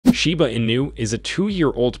Shiba Inu is a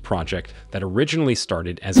 2-year-old project that originally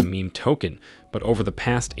started as a meme token, but over the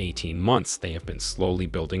past 18 months, they have been slowly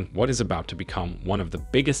building what is about to become one of the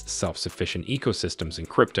biggest self-sufficient ecosystems in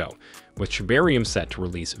crypto. With Shibarium set to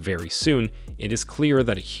release very soon, it is clear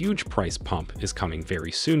that a huge price pump is coming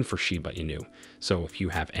very soon for Shiba Inu. So if you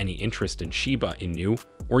have any interest in Shiba Inu,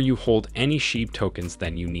 or you hold any SHIB tokens,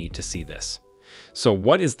 then you need to see this. So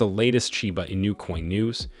what is the latest Shiba Inu coin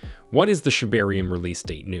news? What is the Shibarium release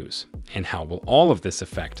date news? And how will all of this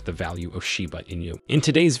affect the value of Shiba Inu? In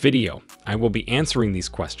today's video, I will be answering these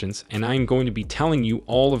questions, and I am going to be telling you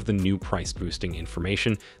all of the new price boosting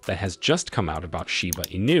information that has just come out about Shiba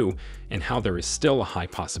Inu, and how there is still a high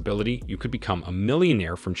possibility you could become a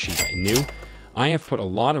millionaire from Shiba Inu. I have put a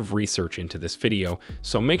lot of research into this video,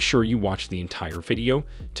 so make sure you watch the entire video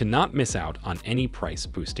to not miss out on any price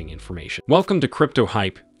boosting information. Welcome to Crypto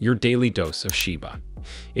Hype, your daily dose of Shiba.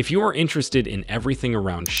 If you are interested in everything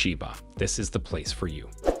around Shiba, this is the place for you.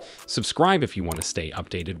 Subscribe if you want to stay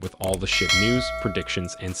updated with all the SHIB news,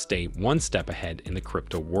 predictions, and stay one step ahead in the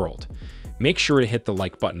crypto world. Make sure to hit the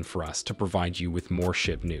like button for us to provide you with more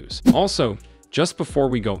SHIB news. Also, just before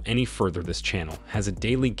we go any further, this channel has a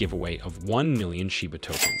daily giveaway of 1 million Shiba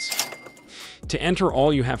tokens. To enter,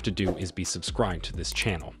 all you have to do is be subscribed to this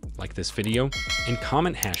channel, like this video, and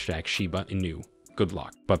comment hashtag Shiba Inu. Good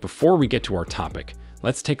luck. But before we get to our topic,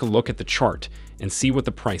 let's take a look at the chart and see what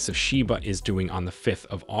the price of Shiba is doing on the 5th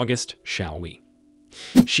of August, shall we?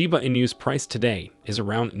 Shiba Inu's price today is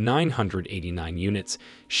around 989 units.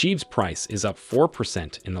 SHIB's price is up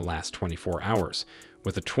 4% in the last 24 hours,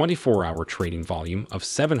 with a 24-hour trading volume of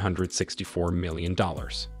 $764 million.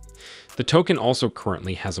 The token also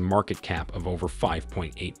currently has a market cap of over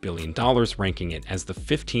 $5.8 billion, ranking it as the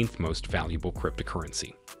 15th most valuable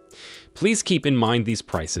cryptocurrency. Please keep in mind these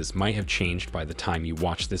prices might have changed by the time you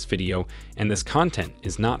watch this video, and this content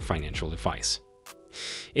is not financial advice.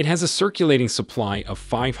 It has a circulating supply of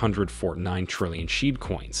 549 trillion SHIB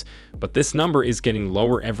coins, but this number is getting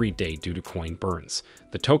lower every day due to coin burns.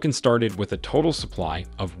 The token started with a total supply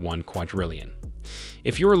of 1 quadrillion.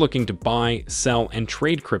 If you are looking to buy, sell, and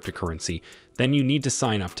trade cryptocurrency, then you need to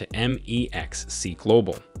sign up to MEXC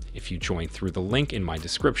GLOBAL. If you join through the link in my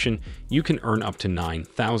description, you can earn up to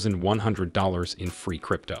 $9,100 in free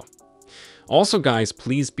crypto. Also guys,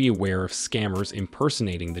 please be aware of scammers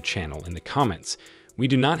impersonating the channel in the comments. We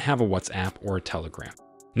do not have a WhatsApp or a Telegram.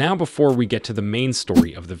 Now, before we get to the main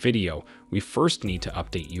story of the video, we first need to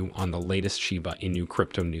update you on the latest Shiba Inu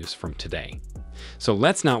crypto news from today. So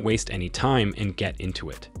let's not waste any time and get into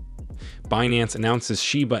it. Binance announces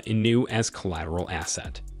Shiba Inu as collateral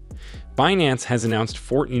asset. Binance has announced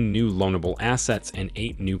 14 new loanable assets and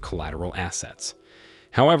 8 new collateral assets.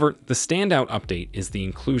 However, the standout update is the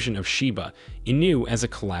inclusion of Shiba Inu as a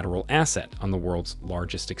collateral asset on the world's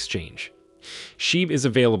largest exchange. SHIB is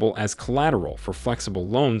available as collateral for flexible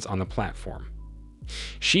loans on the platform.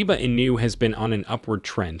 Shiba Inu has been on an upward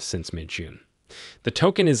trend since mid-June. The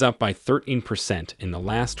token is up by 13% in the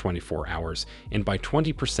last 24 hours and by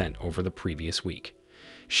 20% over the previous week.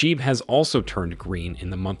 SHIB has also turned green in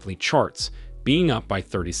the monthly charts, being up by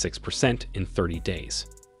 36% in 30 days.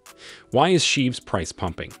 Why is SHIB's price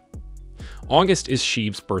pumping? August is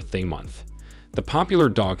SHIB's birthday month. The popular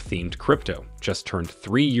dog-themed crypto just turned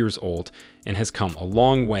 3 years old and has come a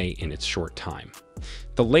long way in its short time.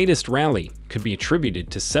 The latest rally could be attributed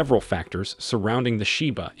to several factors surrounding the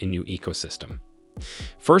Shiba Inu ecosystem.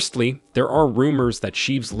 Firstly, there are rumors that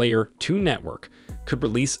SHIB's Layer 2 network could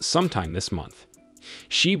release sometime this month.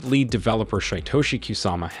 SHIB lead developer Satoshi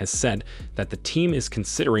Kusama has said that the team is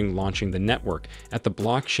considering launching the network at the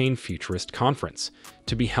Blockchain Futurist Conference,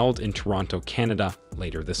 to be held in Toronto, Canada,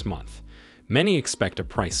 later this month. Many expect a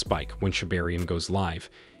price spike when Shibarium goes live,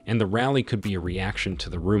 and the rally could be a reaction to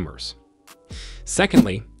the rumors.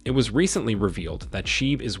 Secondly, it was recently revealed that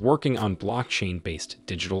SHIB is working on blockchain-based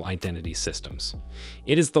digital identity systems.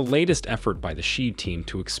 It is the latest effort by the SHIB team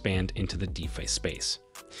to expand into the DeFi space.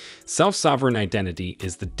 Self-sovereign identity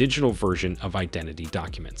is the digital version of identity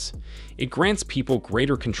documents. It grants people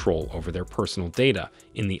greater control over their personal data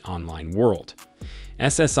in the online world.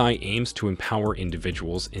 SSI aims to empower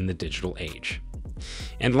individuals in the digital age.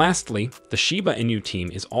 And lastly, the Shiba Inu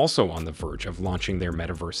team is also on the verge of launching their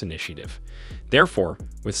metaverse initiative. Therefore,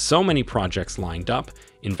 with so many projects lined up,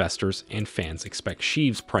 investors and fans expect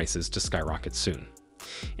SHIB's prices to skyrocket soon.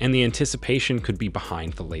 And the anticipation could be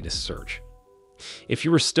behind the latest surge. If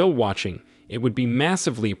you are still watching, it would be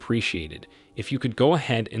massively appreciated if you could go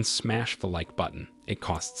ahead and smash the like button. It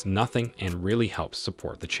costs nothing and really helps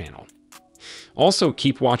support the channel. Also,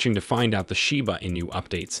 keep watching to find out the Shiba Inu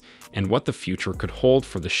updates and what the future could hold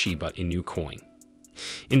for the Shiba Inu coin.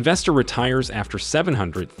 Investor retires after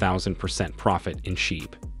 700,000% profit in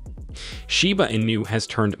SHIB. Shiba Inu has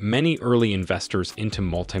turned many early investors into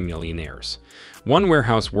multimillionaires. One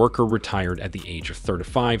warehouse worker retired at the age of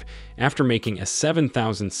 35 after making a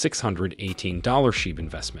 $7,618 SHIB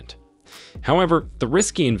investment. However, the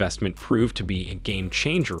risky investment proved to be a game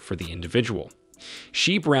changer for the individual.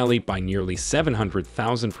 SHIB rallied by nearly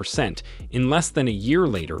 700,000% in less than a year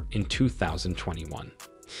later in 2021.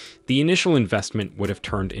 The initial investment would have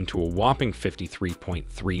turned into a whopping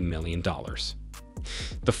 $53.3 million.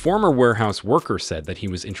 The former warehouse worker said that he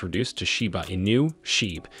was introduced to Shiba Inu,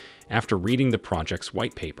 SHIB, after reading the project's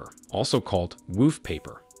white paper, also called Woof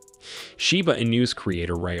paper. Shiba Inu's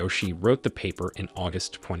creator Ryoshi wrote the paper in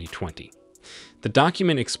August 2020. The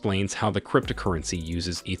document explains how the cryptocurrency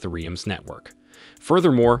uses Ethereum's network.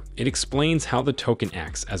 Furthermore, it explains how the token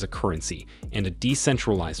acts as a currency and a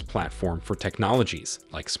decentralized platform for technologies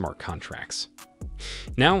like smart contracts.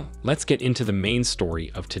 Now, let's get into the main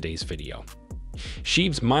story of today's video.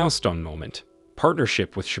 SHIB's milestone moment,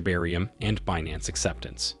 partnership with Shibarium and Binance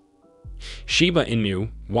acceptance. Shiba Inu,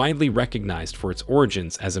 widely recognized for its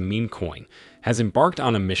origins as a meme coin, has embarked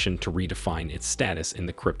on a mission to redefine its status in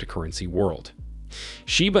the cryptocurrency world.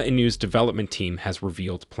 Shiba Inu's development team has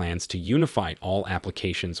revealed plans to unify all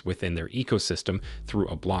applications within their ecosystem through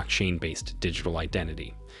a blockchain-based digital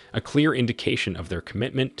identity, a clear indication of their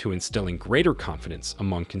commitment to instilling greater confidence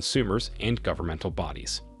among consumers and governmental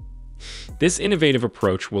bodies. This innovative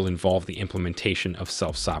approach will involve the implementation of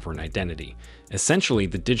self-sovereign identity, essentially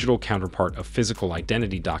the digital counterpart of physical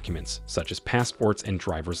identity documents such as passports and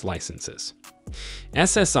driver's licenses.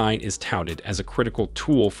 SSI is touted as a critical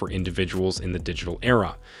tool for individuals in the digital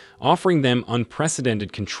era, offering them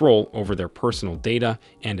unprecedented control over their personal data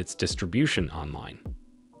and its distribution online.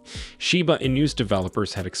 Shiba Inu's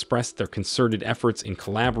developers have expressed their concerted efforts in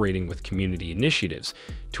collaborating with community initiatives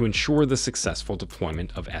to ensure the successful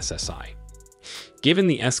deployment of SSI. Given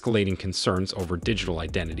the escalating concerns over digital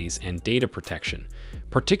identities and data protection,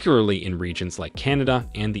 particularly in regions like Canada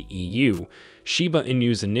and the EU, Shiba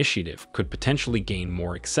Inu's initiative could potentially gain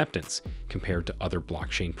more acceptance compared to other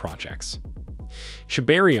blockchain projects.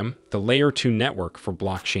 Shibarium, the Layer 2 network for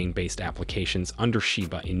blockchain-based applications under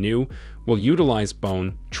Shiba Inu, will utilize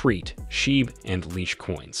Bone, Treat, SHIB, and Leash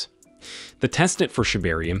coins. The testnet for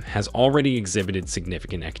Shibarium has already exhibited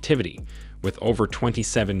significant activity, with over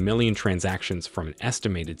 27 million transactions from an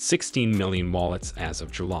estimated 16 million wallets as of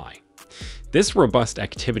July. This robust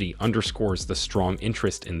activity underscores the strong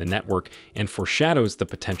interest in the network and foreshadows the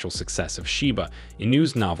potential success of Shiba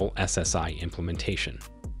Inu's novel SSI implementation.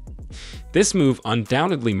 This move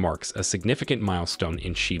undoubtedly marks a significant milestone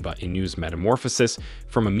in Shiba Inu's metamorphosis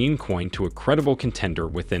from a meme coin to a credible contender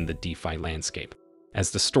within the DeFi landscape.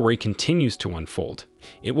 As the story continues to unfold,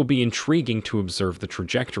 it will be intriguing to observe the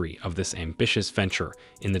trajectory of this ambitious venture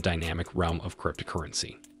in the dynamic realm of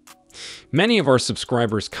cryptocurrency. Many of our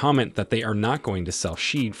subscribers comment that they are not going to sell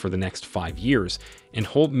SHIB for the next 5 years and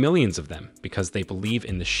hold millions of them because they believe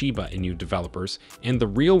in the Shiba Inu developers and the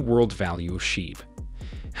real-world value of SHIB.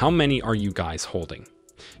 How many are you guys holding?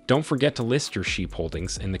 Don't forget to list your SHIB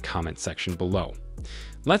holdings in the comment section below.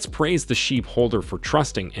 Let's praise the SHIB holder for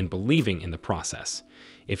trusting and believing in the process.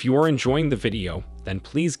 If you are enjoying the video, then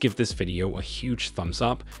please give this video a huge thumbs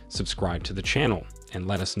up, subscribe to the channel, and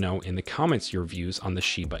let us know in the comments your views on the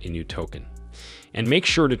Shiba Inu token. And make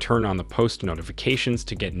sure to turn on the post notifications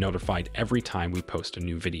to get notified every time we post a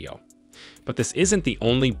new video. But this isn't the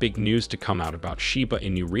only big news to come out about Shiba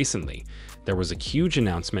Inu recently. There was a huge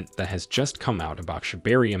announcement that has just come out about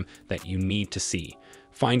Shibarium that you need to see.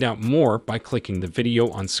 Find out more by clicking the video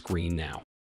on screen now.